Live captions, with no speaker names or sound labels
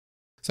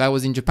So I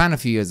was in Japan a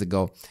few years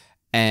ago,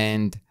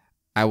 and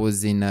I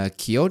was in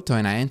Kyoto,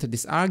 and I entered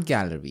this art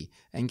gallery.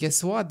 And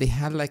guess what? They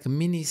had like a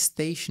mini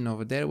station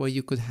over there where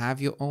you could have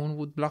your own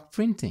woodblock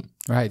printing.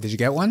 Right. Did you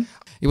get one?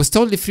 It was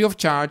totally free of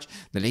charge.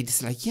 The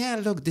lady's like,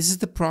 yeah, look, this is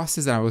the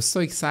process. And I was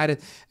so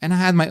excited. And I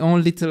had my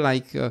own little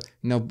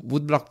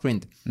woodblock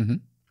print.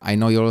 I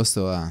know you're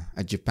also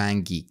a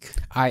Japan geek.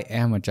 I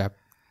am a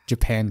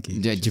Japan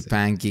geek.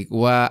 Japan geek.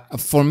 Well,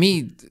 for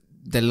me,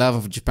 the love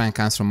of Japan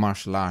comes from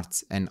martial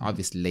arts, and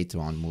obviously later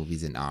on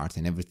movies and art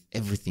and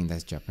everything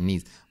that's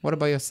Japanese. What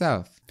about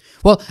yourself?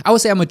 Well, I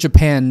would say I'm a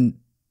Japan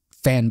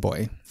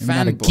fanboy. I'm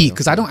not a geek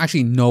because I don't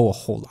actually know a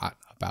whole lot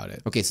about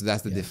it. Okay, so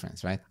that's the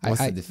difference, right?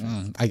 What's the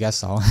difference? I guess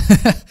so.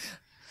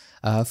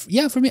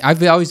 Yeah, for me,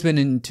 I've always been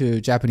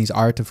into Japanese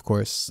art, of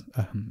course.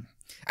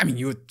 I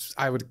mean,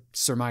 I would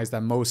surmise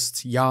that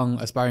most young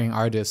aspiring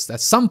artists at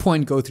some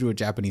point go through a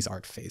Japanese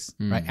art phase,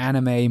 right?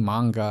 Anime,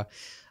 manga.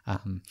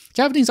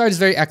 Japanese art is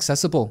very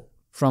accessible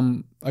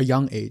from a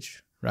young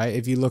age, right?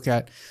 If you look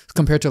at,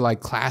 compared to like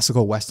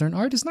classical Western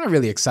art, it's not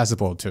really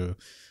accessible to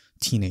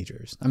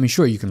teenagers. I mean,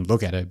 sure, you can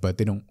look at it, but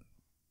they don't,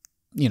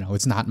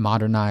 it's not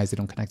modernized. They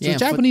don't connect. So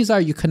Japanese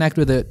art, you connect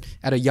with it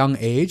at a young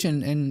age,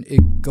 and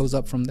it goes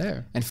up from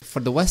there. And for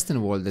the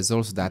Western world, there's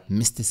also that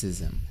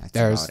mysticism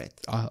about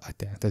it.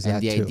 There's and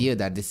that the too. idea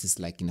that this is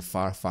like in a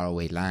far, far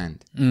away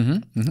land.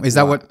 Is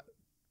that what?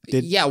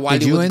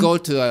 While you would go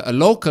to a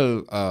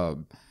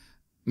local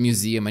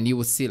museum and you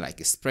would see like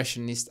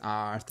expressionist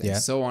art and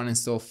so on and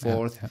so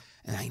forth.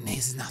 And like,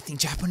 there's nothing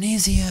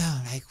Japanese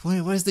here. Like,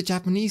 where's the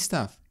Japanese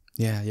stuff?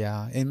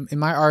 Yeah. In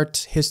my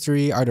art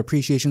history, art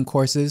appreciation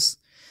courses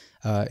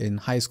in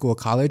high school,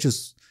 college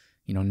is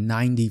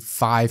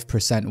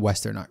 95%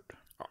 Western art.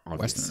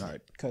 Obviously. Western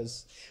art,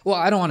 because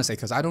I don't want to say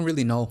because I don't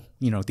really know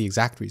the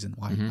exact reason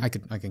why. I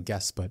can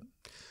guess, but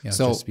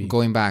so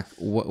going back,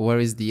 where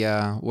is the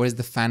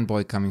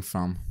fanboy coming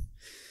from?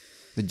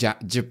 The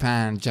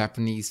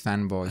Japanese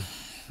fanboy.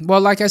 Well,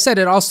 like I said,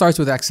 it all starts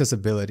with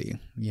accessibility.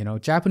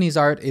 Japanese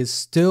art is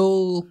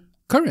still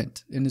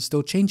current and it's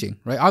still changing,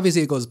 right?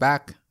 Obviously, it goes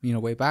back,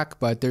 way back,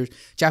 but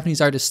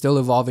Japanese art is still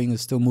evolving, is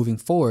still moving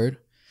forward.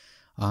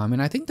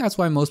 And I think that's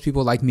why most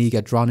people like me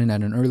get drawn in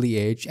at an early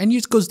age, and it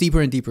just goes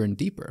deeper and deeper and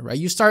deeper, right?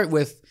 You start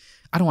with,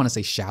 I don't want to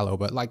say shallow,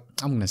 but like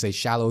I'm going to say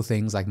shallow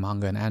things like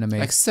manga and anime.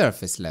 Like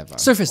surface level.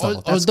 Surface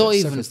level. Although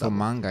even for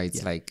manga,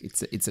 it's like,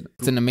 it's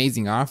an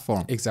amazing art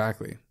form.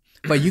 Exactly.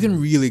 But you can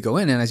really go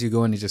in, and as you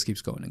go in, it just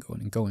keeps going and going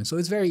and going. So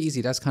it's very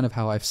easy. That's kind of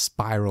how I've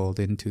spiraled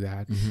into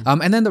that.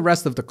 And then the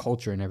rest of the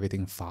culture and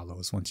everything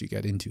follows once you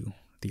get into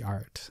the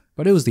art.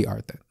 But it was the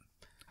art that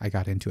I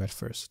got into at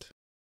first.